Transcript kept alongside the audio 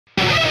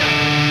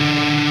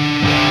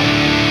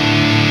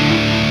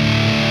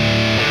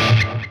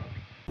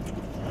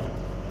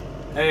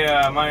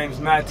My name is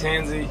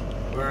Tansey.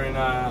 We're in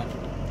the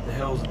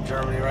hills of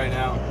Germany right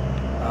now.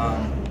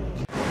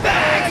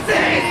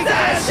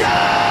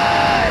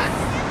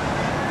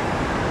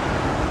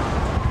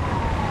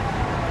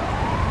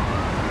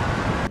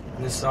 BackSeatSessions!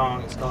 This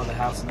song is called "The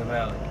House in the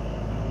Valley."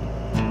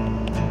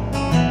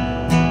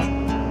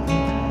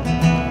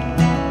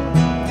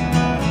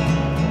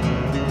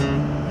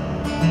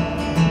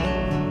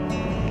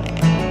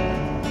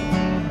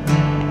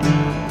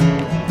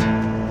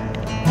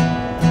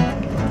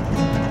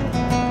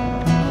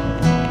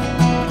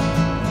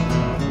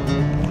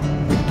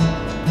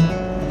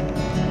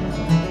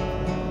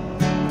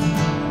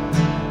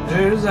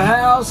 There's a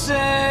house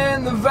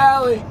in the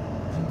valley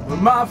where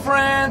my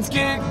friends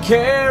get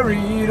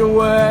carried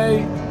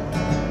away.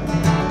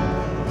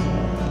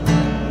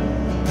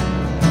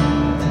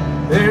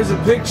 There's a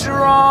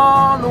picture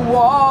on the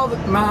wall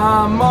that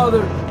my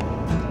mother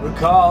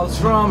recalls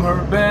from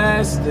her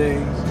best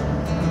days.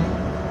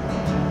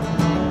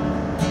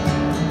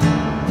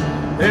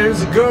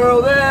 There's a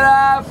girl that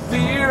I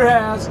fear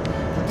has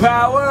the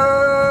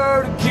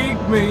power to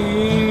keep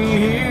me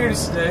here to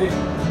stay.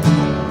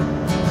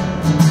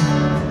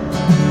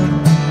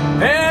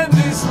 And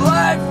this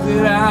life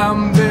that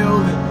I'm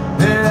building,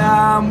 that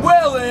I'm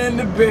willing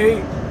to be,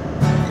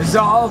 is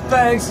all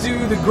thanks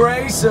to the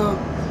grace of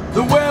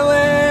the willing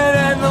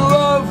and the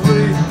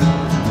lovely.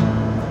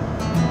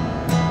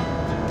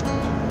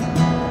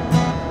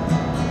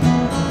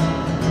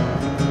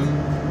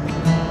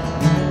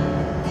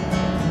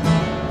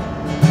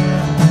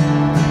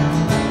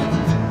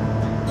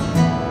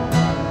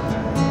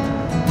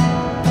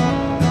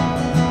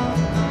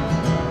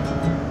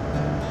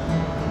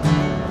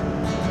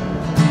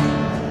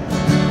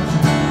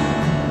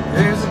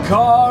 There's a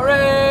car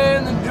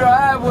in the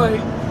driveway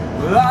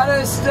with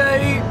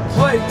out-of-state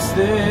plates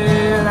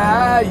that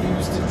I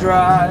used to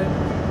drive.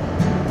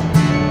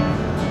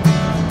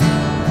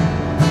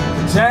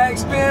 The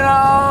tank's been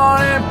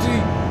on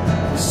empty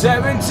for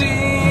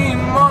 17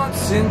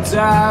 months since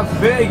I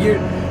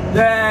figured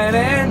that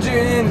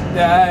engine had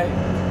died.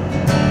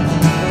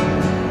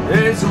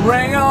 There's a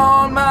ring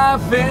on my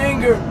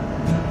finger,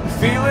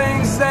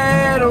 feelings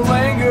that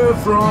linger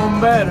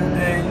from better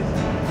days.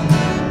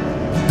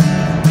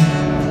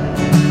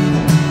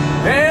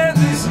 And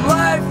this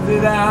life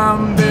that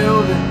I'm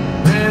building,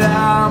 that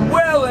I'm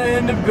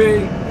willing to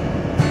be,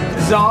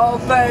 is all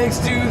thanks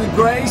to the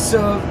grace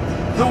of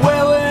the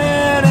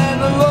willing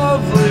and the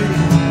lovely.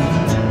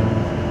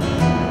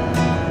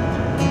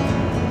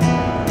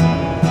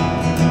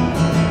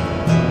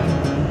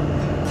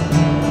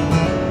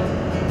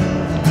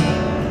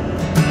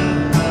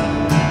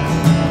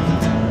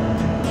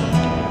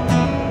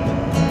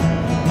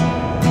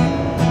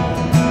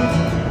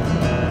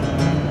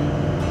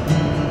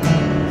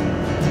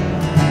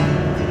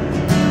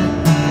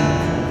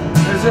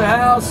 There's a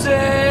house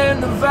in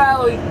the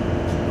valley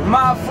where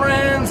my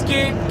friends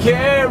get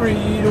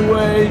carried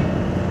away.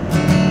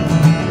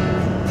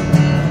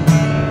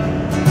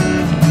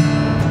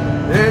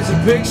 There's a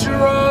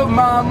picture of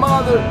my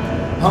mother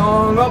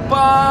hung up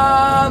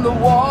on the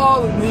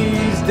wall in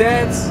these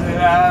debts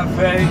that I've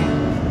paid.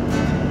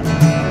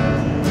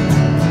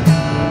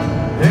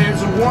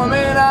 There's a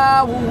woman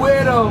I will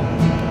widow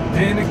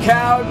in a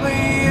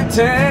cowardly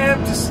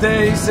attempt to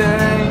stay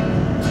sane.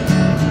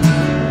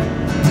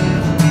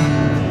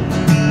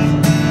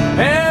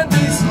 And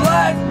this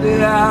life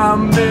that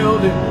I'm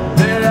building,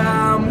 that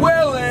I'm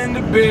willing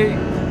to be,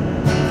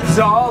 is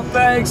all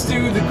thanks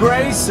to the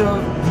grace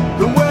of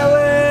the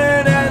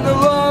willing and the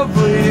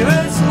lovely.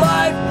 This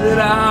life that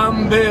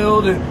I'm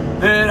building,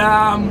 that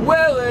I'm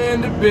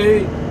willing to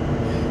be,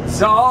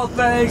 is all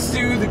thanks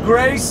to the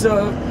grace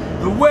of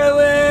the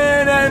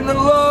willing and the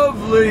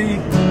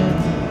lovely.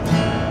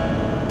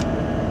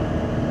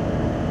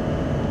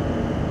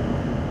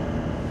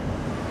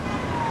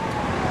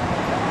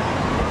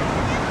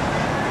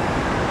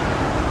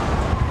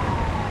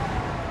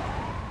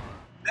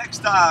 Next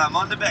time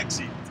on the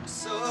backseat.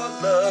 So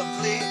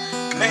lovely,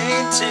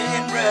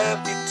 maintain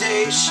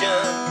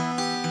reputation.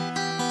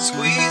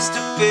 Squeezed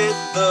to fit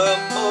the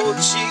mold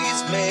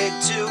she's made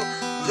to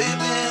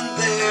live in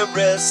their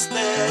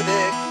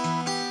aesthetic.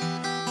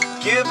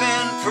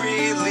 Given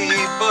freely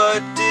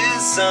but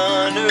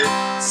dishonored,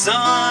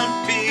 sun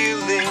peeled.